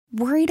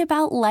Worried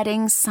about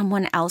letting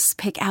someone else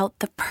pick out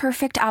the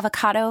perfect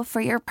avocado for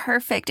your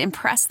perfect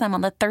impress them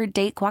on the third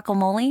date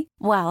guacamole?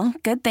 Well,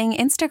 good thing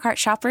Instacart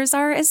shoppers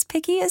are as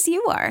picky as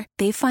you are.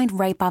 They find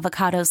ripe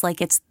avocados like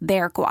it's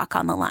their guac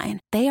on the line.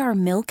 They are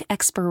milk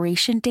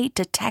expiration date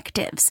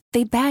detectives.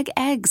 They bag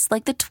eggs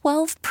like the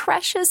 12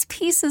 precious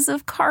pieces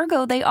of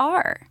cargo they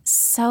are.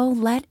 So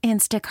let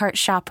Instacart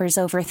shoppers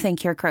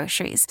overthink your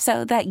groceries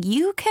so that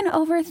you can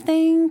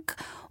overthink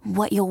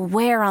what you'll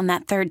wear on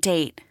that third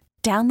date.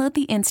 Download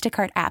the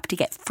Instacart app to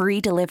get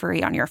free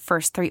delivery on your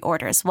first 3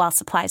 orders while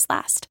supplies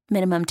last.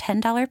 Minimum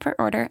 $10 per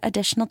order.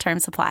 Additional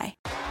terms apply.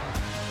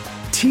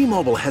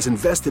 T-Mobile has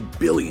invested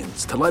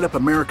billions to light up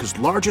America's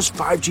largest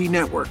 5G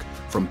network,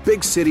 from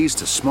big cities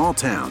to small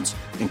towns,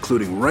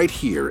 including right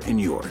here in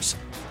yours.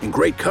 And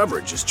great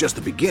coverage is just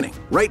the beginning.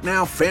 Right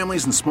now,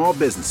 families and small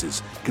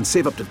businesses can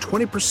save up to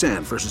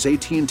 20% versus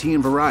AT&T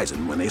and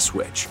Verizon when they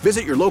switch.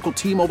 Visit your local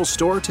T-Mobile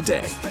store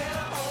today.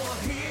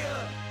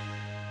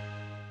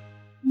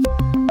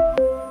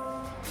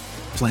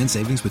 Plan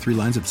savings with 3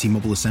 lines of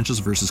T-Mobile Essentials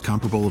versus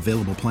comparable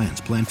available plans.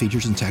 Plan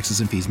features and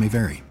taxes and fees may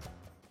vary.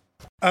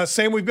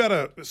 Sam, we've got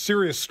a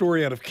serious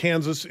story out of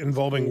Kansas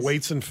involving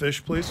weights and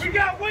fish, please. We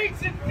got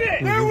weights and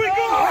fish. There we go.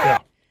 Yeah.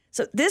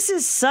 So this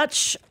is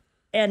such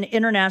an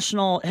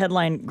international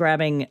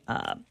headline-grabbing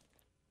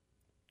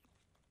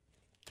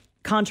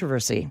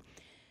controversy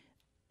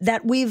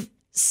that we've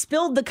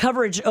spilled the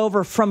coverage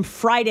over from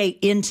Friday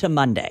into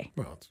Monday.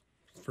 Well, it's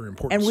a very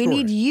important and we story.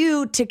 need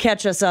you to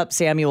catch us up,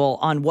 Samuel,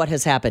 on what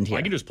has happened here.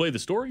 I can just play the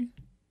story.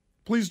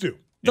 Please do.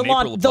 The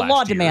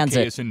law demands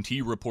it.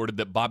 KSNT reported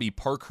that Bobby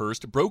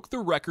Parkhurst broke the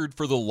record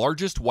for the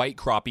largest white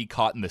crappie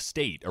caught in the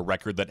state, a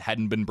record that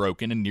hadn't been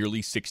broken in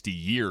nearly 60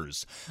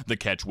 years. The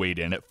catch weighed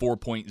in at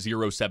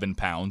 4.07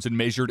 pounds and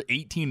measured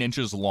 18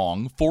 inches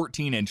long,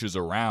 14 inches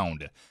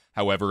around.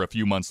 However, a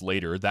few months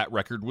later, that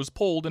record was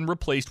pulled and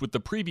replaced with the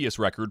previous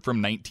record from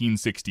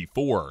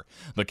 1964.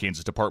 The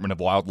Kansas Department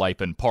of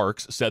Wildlife and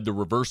Parks said the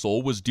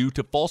reversal was due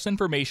to false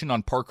information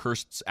on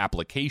Parkhurst's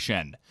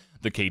application.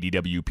 The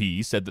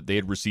KDWP said that they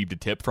had received a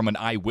tip from an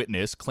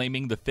eyewitness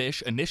claiming the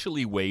fish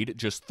initially weighed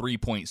just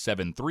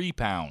 3.73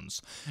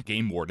 pounds.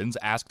 Game wardens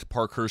asked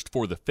Parkhurst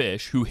for the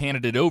fish, who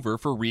handed it over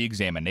for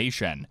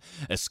re-examination.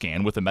 A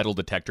scan with a metal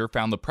detector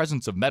found the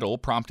presence of metal,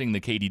 prompting the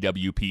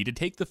KDWP to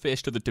take the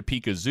fish to the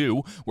Topeka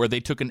Zoo, where they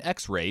took an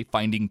x-ray,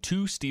 finding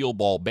 2 steel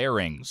ball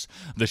bearings.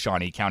 The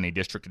Shawnee County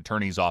District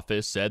Attorney's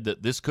Office said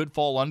that this could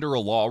fall under a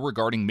law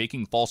regarding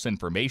making false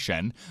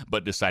information,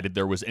 but decided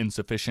there was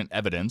insufficient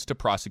evidence to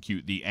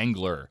prosecute the angler.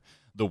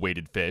 The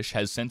weighted fish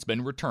has since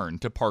been returned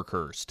to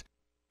Parkhurst.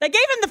 They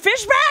gave him the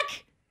fish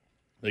back?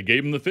 They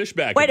gave him the fish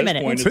back. Wait At a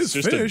minute. Point, it's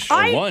just fish.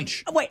 a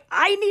lunch. Wait,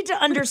 I need to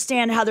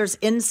understand how there's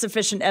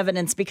insufficient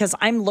evidence, because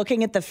I'm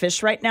looking at the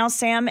fish right now,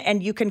 Sam,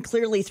 and you can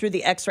clearly through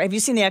the x-ray. Have you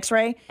seen the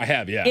x-ray? I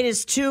have, yeah. It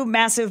is 2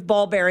 massive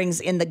ball bearings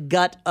in the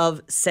gut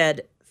of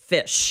said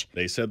fish.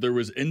 They said there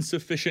was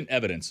insufficient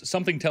evidence.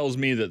 Something tells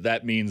me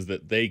that means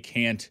that they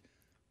can't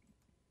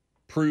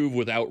prove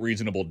without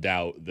reasonable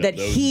doubt that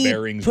those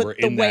bearings were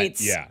in the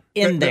weights that.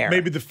 in there.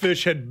 Maybe the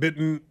fish had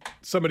bitten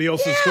somebody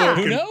else's throat.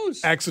 Who and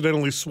knows?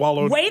 Accidentally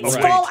swallowed. Weights a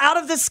weight. fall out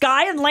of the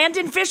sky and land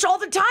in fish all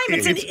the time.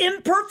 It's an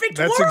imperfect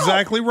That's world.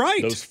 exactly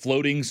right. Those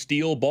floating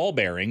steel ball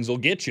bearings will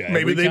get you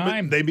maybe every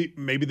time.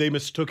 maybe they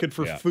mistook it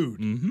for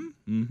food.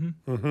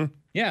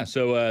 Yeah,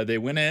 so they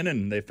went in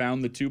and they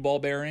found the 2 ball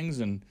bearings,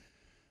 and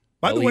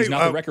By the way, he's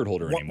not the record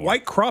holder anymore.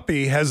 White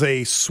crappie has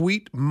a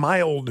sweet,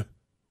 mild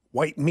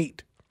white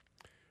meat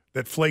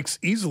that flakes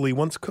easily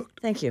once cooked.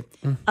 Thank you.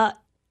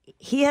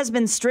 He has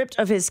been stripped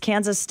of his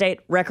Kansas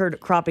State record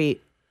crappie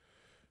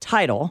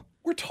title.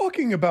 We're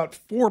talking about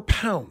 4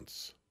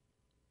 pounds.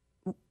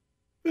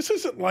 This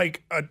isn't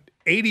like an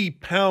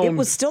 80-pound. It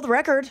was still the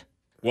record.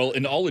 Well,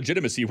 in all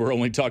legitimacy, we're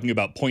only talking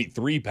about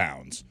 0.3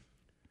 pounds,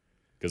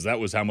 because that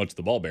was how much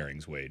the ball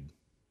bearings weighed.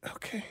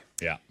 Okay.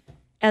 Yeah.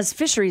 As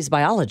fisheries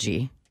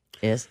biology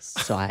is,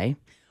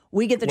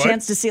 we get the What?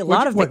 chance to see a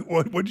lot of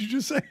What did you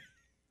just say?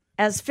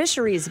 As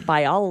fisheries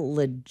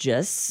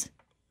biologists,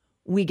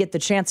 we get the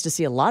chance to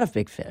see a lot of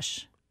big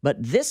fish, but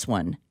this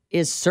one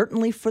is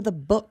certainly for the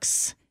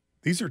books,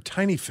 These are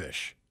tiny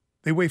fish.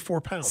 They weigh 4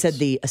 pounds. said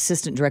the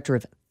assistant director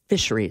of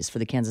fisheries for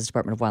the Kansas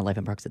Department of Wildlife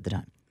and Parks at the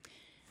time.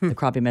 The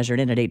crappie measured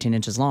in at 18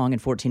 inches long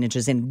and 14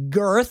 inches in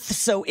girth,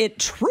 so it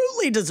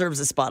truly deserves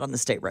a spot on the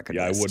state record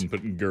Yeah, list. I wouldn't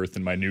put girth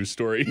in my news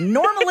story.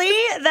 Normally,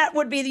 that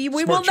would be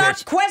we will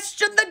not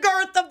question the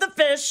girth of the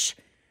fish.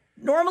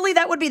 Normally,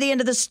 that would be the end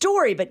of the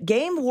story, but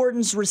game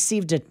wardens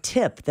received a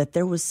tip that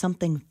there was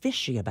something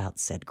fishy about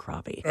said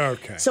crappie.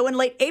 Okay. So in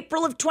late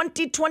April of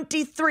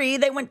 2023,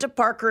 they went to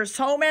Parker's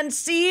home and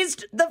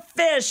seized the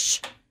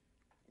fish.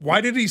 Why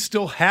did he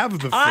still have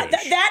the fish?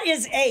 That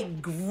is a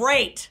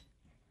great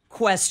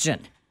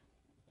question.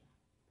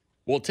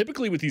 Well,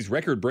 typically with these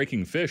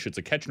record-breaking fish, it's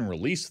a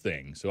catch-and-release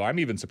thing, so I'm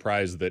even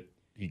surprised that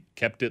he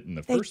kept it in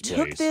the first place.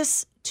 They took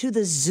this to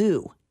the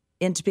zoo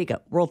in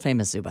Topeka,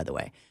 world-famous zoo, by the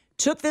way.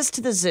 Took this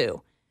to the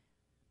zoo,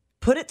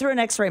 put it through an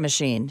x-ray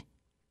machine,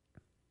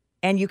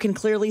 and you can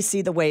clearly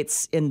see the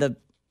weights in the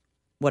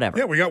whatever.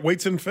 Yeah, we got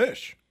weights and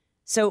fish.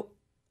 So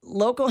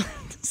local,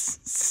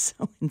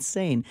 so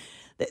insane.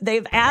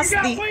 They've asked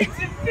We got weights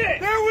and fish.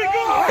 There we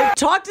go. They've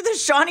talked to the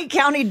Shawnee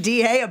County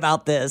DA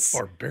about this.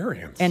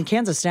 Barbarians. And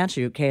Kansas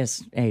statute,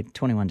 KSA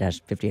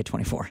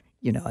 21-5824.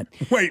 You know it.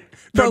 Wait.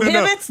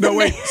 Prohibits No,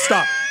 wait.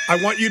 Stop.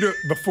 I want you to,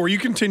 before you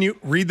continue,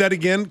 read that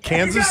again.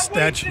 Kansas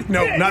statute.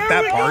 No, not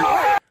that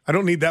part. I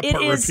don't need that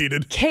part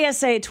repeated.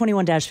 KSA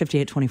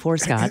 21-5824,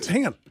 Scott.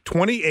 Hang on.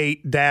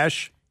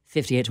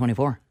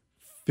 28-5824.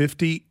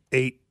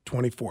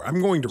 5824.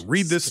 I'm going to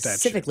read this statute.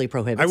 Specifically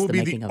prohibits I will the be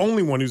making the of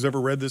only one who's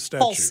ever read this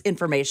statute. false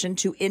information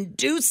to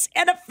induce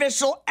an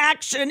official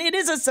action. It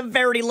is a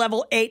severity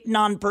level 8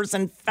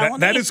 non-person felony.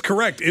 That is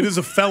correct. It is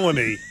a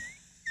felony.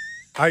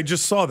 I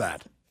just saw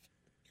that.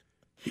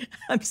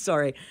 I'm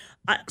sorry.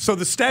 So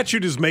the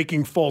statute is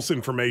making false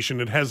information.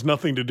 It has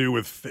nothing to do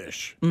with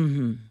fish.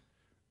 Mm-hmm.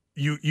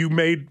 You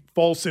made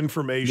false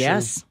information.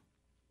 Yes.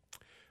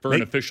 For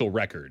an official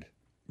record.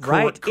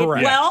 Right.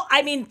 Correct. Well,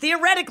 I mean,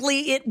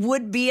 theoretically, it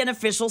would be an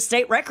official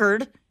state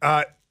record.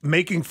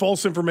 Making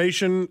false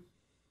information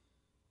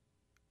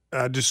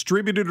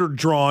distributed or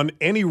drawn,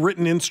 any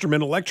written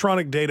instrument,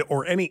 electronic data,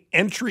 or any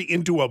entry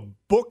into a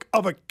book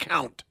of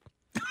account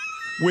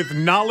with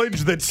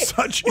knowledge that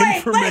such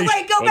information...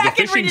 Wait, go back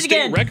and read it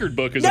again. The fishing state record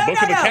book is a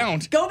book of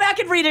account. Go back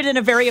and read it in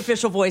a very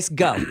official voice.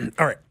 Go.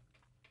 All right.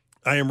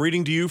 I am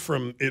reading to you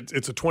from,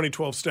 it's a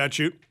 2012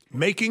 statute,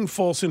 making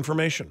false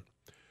information.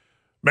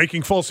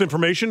 Making false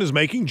information is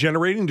making,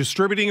 generating,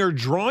 distributing, or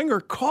drawing, or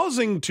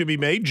causing to be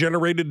made,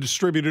 generated,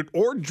 distributed,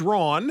 or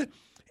drawn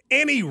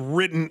any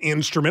written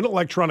instrument,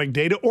 electronic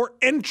data, or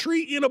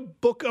entry in a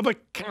book of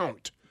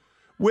account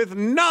with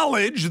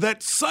knowledge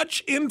that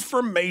such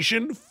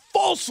information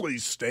falsely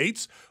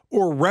states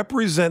or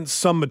represents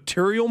some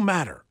material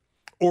matter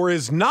or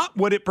is not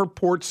what it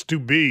purports to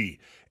be,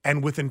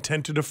 and with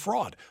intent to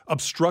defraud,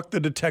 obstruct the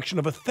detection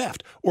of a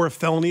theft or a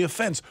felony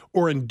offense,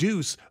 or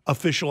induce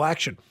official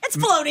action. It's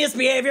felonious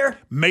behavior.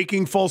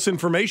 Making false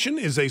information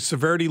is a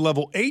severity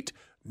level 8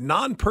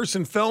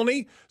 non-person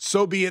felony.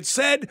 So be it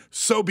said,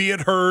 so be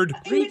it heard.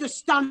 Read the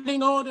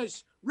standing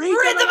orders. Read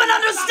them and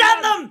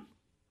understand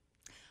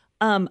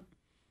them.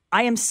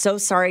 I am so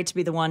sorry to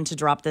be the one to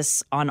drop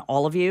this on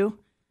all of you.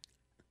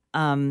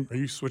 Are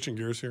you switching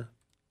gears here?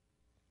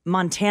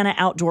 Montana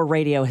Outdoor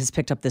Radio has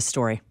picked up this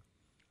story.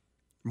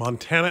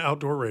 Montana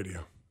Outdoor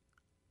Radio.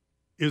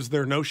 Is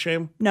there no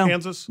shame, No.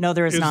 Kansas? No,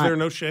 there is not. Is there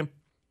no shame?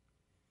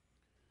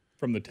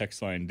 From the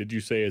text line, did you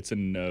say it's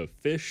an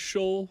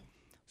official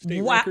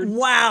state Wow. record?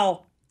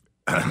 Wow.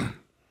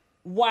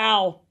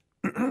 Wow.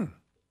 We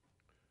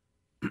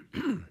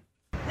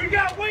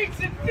got weights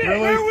and fish.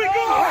 Really? There we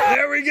go.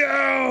 There we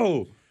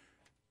go.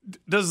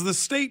 Does the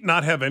state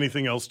not have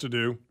anything else to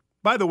do?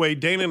 By the way,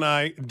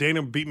 Dana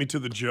beat me to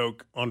the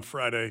joke on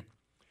Friday.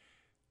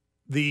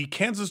 The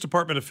Kansas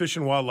Department of Fish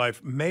and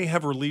Wildlife may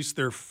have released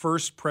their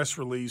first press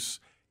release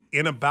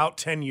in about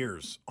 10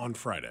 years on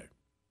Friday.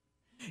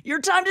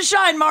 Your time to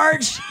shine,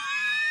 Marge.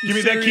 Give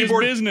me that Serious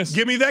keyboard. business.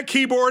 Give me that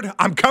keyboard.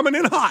 I'm coming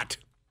in hot.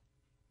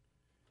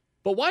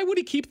 But why would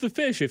he keep the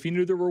fish if he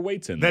knew there were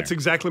weights in there? That's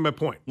exactly my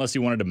point. Unless he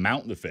wanted to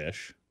mount the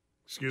fish,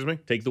 Excuse me?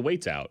 take the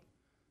weights out,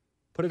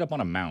 put it up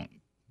on a mount.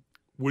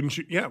 Wouldn't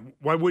you? Yeah.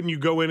 Why wouldn't you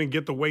go in and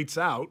get the weights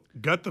out,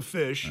 gut the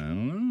fish, I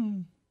don't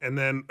know. and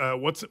then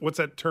what's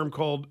that term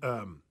called?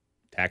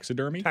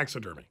 Taxidermy?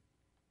 Taxidermy.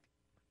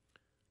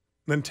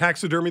 Then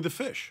taxidermy the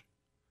fish.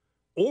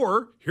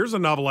 Or, here's a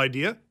novel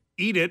idea,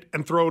 eat it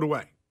and throw it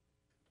away.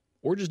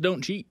 Or just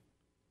don't cheat.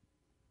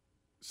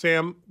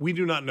 Sam, we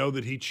do not know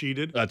that he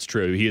cheated. That's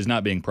true. He is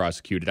not being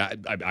prosecuted.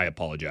 I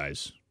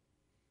apologize.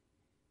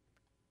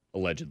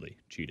 Allegedly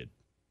cheated.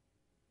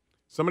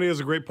 Somebody has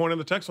a great point on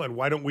the text line.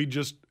 Why don't we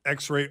just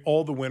x-ray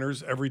all the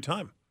winners every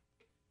time?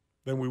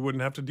 Then we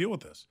wouldn't have to deal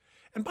with this.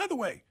 And by the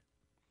way,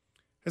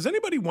 has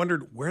anybody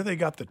wondered where they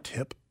got the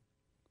tip?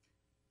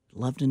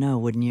 Love to know,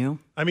 wouldn't you?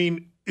 I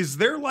mean, is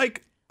there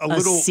like a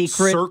little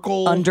secret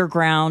circle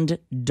underground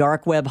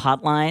dark web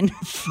hotline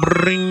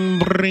bring,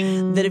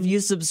 bring, that if you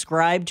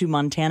subscribe to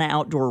Montana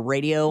Outdoor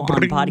Radio on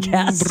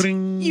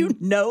podcast, you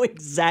know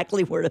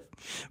exactly where to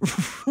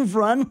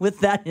run with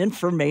that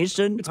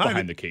information? It's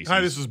behind the cases.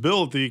 Hi, this is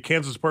Bill at the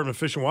Kansas Department of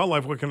Fish and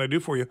Wildlife. What can I do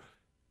for you?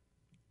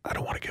 I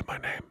don't want to give my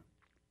name,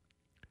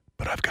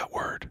 but I've got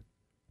word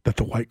that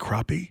the white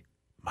crappie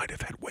might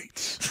have had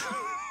weights.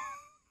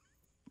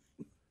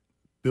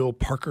 Bill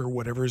Parker,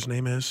 whatever his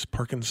name is,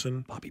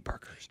 Parkinson. Bobby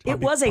Parkhurst. It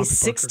was a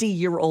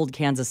 60-year-old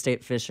Kansas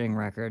State fishing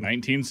record.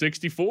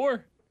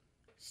 1964.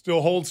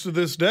 Still holds to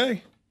this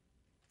day.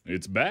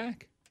 It's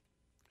back.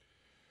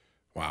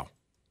 Wow.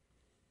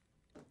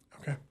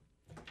 Okay.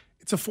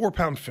 It's a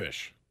 4-pound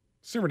fish.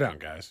 Simmer down,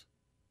 guys.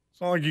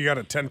 It's not like you got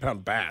a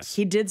 10-pound bass.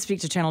 He did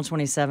speak to Channel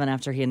 27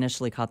 after he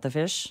initially caught the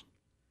fish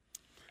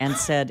and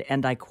said,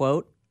 and I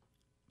quote,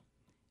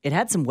 "It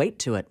had some weight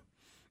to it.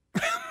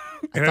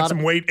 It had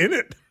some weight in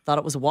it. Thought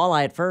it was a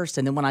walleye at first,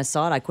 and then when I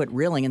saw it, I quit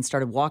reeling and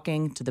started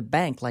walking to the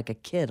bank like a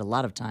kid. A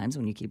lot of times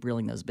when you keep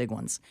reeling those big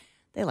ones,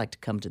 they like to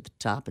come to the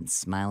top and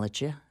smile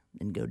at you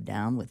and go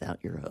down without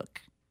your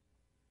hook."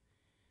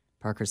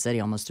 Parker said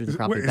he almost threw the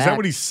crappie Wait, back. Is that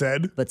what he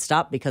said? But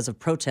stopped because of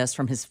protests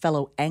from his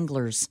fellow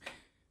anglers.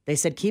 They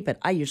said, keep it.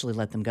 I usually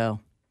let them go.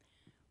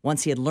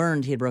 Once he had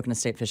learned he had broken a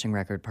state fishing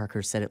record,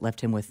 Parker said it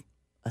left him with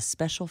a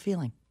special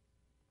feeling.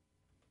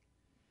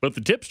 But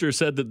the tipster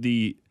said that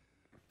the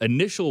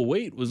initial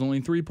weight was only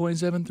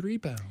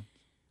 3.73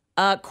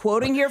 pounds.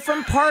 Quoting here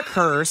from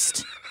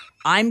Parkhurst,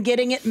 I'm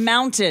getting it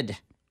mounted.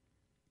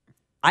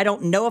 I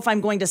don't know if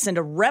I'm going to send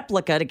a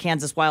replica to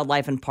Kansas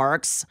Wildlife and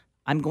Parks.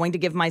 I'm going to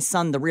give my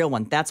son the real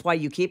one. That's why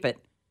you keep it.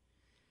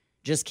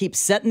 Just keep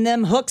setting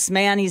them hooks,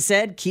 man, he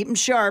said. Keep them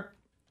sharp.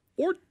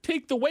 Or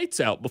take the weights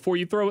out before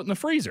you throw it in the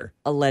freezer.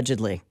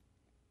 Allegedly.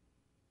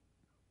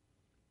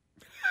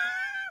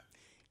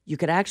 You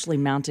could actually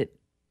mount it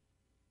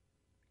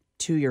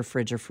to your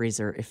fridge or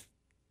freezer if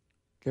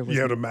there was...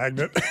 You had a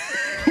magnet?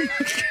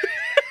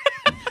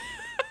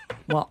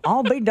 Well,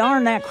 I'll be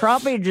darned, that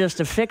crappie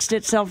just affixed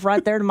itself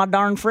right there to my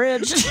darn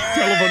fridge.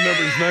 Telephone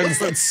number is 9. What's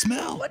that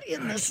smell? What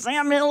in the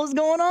Sam Hill is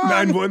going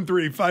on?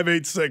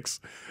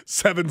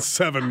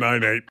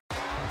 913-586-7798.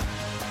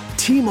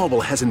 T-Mobile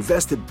has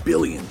invested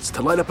billions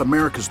to light up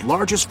America's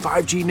largest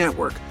 5G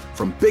network,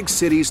 from big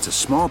cities to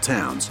small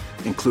towns,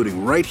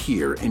 including right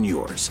here in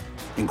yours.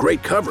 And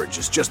great coverage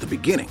is just the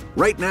beginning.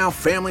 Right now,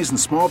 families and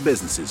small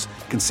businesses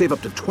can save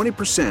up to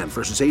 20%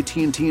 versus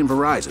AT&T and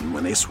Verizon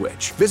when they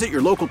switch. Visit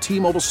your local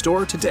T-Mobile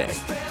store today.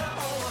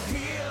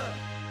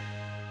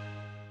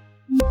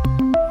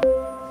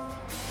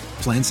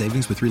 Plan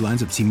savings with 3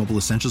 lines of T-Mobile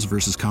Essentials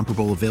versus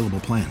comparable available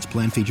plans.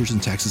 Plan features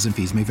and taxes and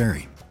fees may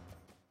vary.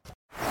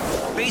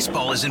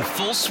 Baseball is in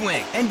full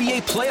swing.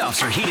 NBA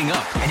playoffs are heating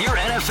up, and your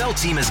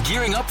NFL team is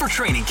gearing up for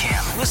training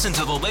camp. Listen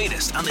to the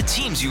latest on the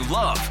teams you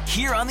love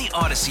here on the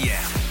Odyssey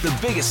app. The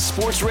biggest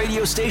sports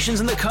radio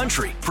stations in the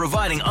country,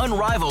 providing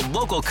unrivaled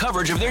local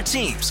coverage of their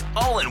teams,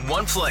 all in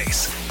one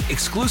place.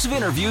 Exclusive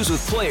interviews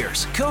with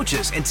players,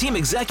 coaches, and team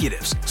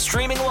executives,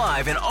 streaming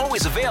live and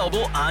always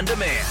available on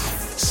demand.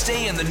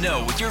 Stay in the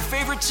know with your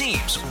favorite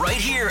teams right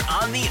here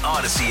on the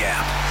Odyssey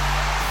app.